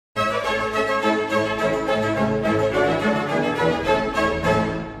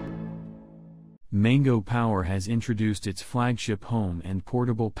Mango Power has introduced its flagship home and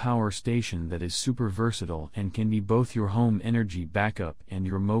portable power station that is super versatile and can be both your home energy backup and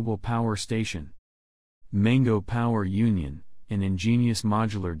your mobile power station. Mango Power Union, an ingenious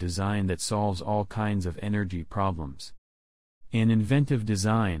modular design that solves all kinds of energy problems. An inventive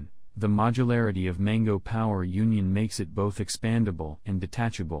design, the modularity of Mango Power Union makes it both expandable and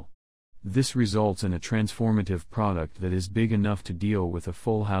detachable. This results in a transformative product that is big enough to deal with a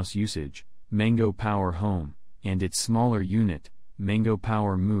full house usage. Mango Power Home, and its smaller unit, Mango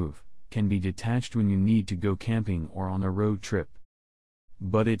Power Move, can be detached when you need to go camping or on a road trip.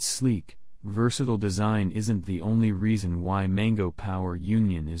 But its sleek, versatile design isn't the only reason why Mango Power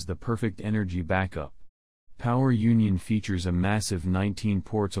Union is the perfect energy backup. Power Union features a massive 19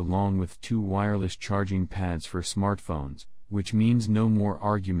 ports along with 2 wireless charging pads for smartphones, which means no more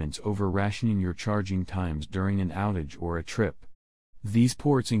arguments over rationing your charging times during an outage or a trip. These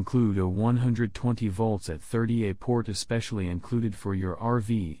ports include a 120 volts at 30A port especially included for your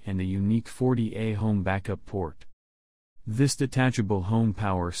RV and a unique 40A home backup port. This detachable home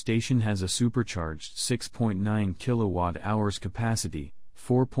power station has a supercharged 6.9 kWh capacity,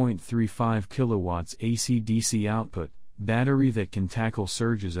 4.35 kilowatts AC/DC output, battery that can tackle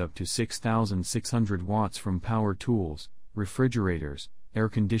surges up to 6,600 watts from power tools, refrigerators, air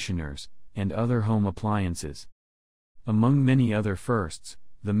conditioners, and other home appliances. Among many other firsts,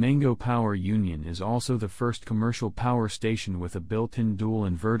 the Mango Power Union is also the first commercial power station with a built-in dual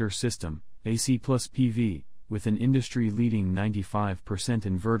inverter system, AC plus PV, with an industry-leading 95%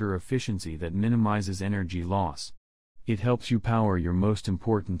 inverter efficiency that minimizes energy loss. It helps you power your most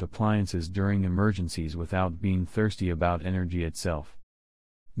important appliances during emergencies without being thirsty about energy itself.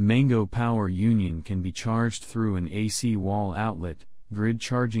 Mango Power Union can be charged through an AC wall outlet, grid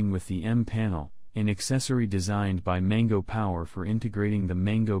charging with the M panel, an accessory designed by Mango Power for integrating the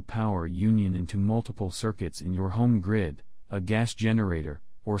Mango Power Union into multiple circuits in your home grid, a gas generator,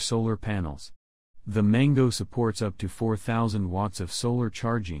 or solar panels. The Mango supports up to 4,000 watts of solar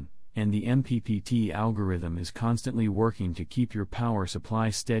charging, and the MPPT algorithm is constantly working to keep your power supply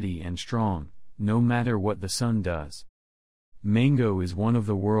steady and strong, no matter what the sun does. Mango is one of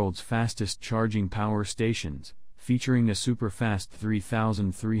the world's fastest charging power stations, featuring a super-fast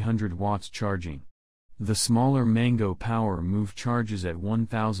 3,300 watts charging. The smaller Mango Power Move charges at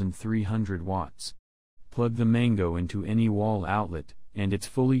 1,300 watts. Plug the Mango into any wall outlet, and it's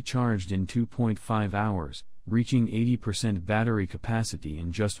fully charged in 2.5 hours, reaching 80% battery capacity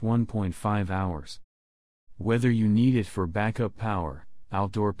in just 1.5 hours. Whether you need it for backup power,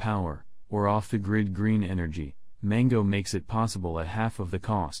 outdoor power, or off-the-grid green energy, Mango makes it possible at half of the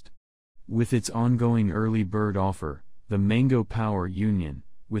cost. With its ongoing early bird offer, the Mango Power Union,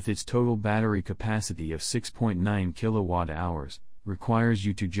 with its total battery capacity of 6.9 kilowatt-hours, requires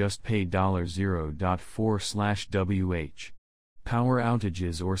you to just pay $0.4/WH. Power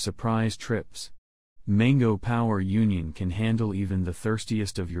outages or surprise trips. Mango Power Union can handle even the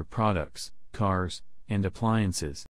thirstiest of your products, cars, and appliances.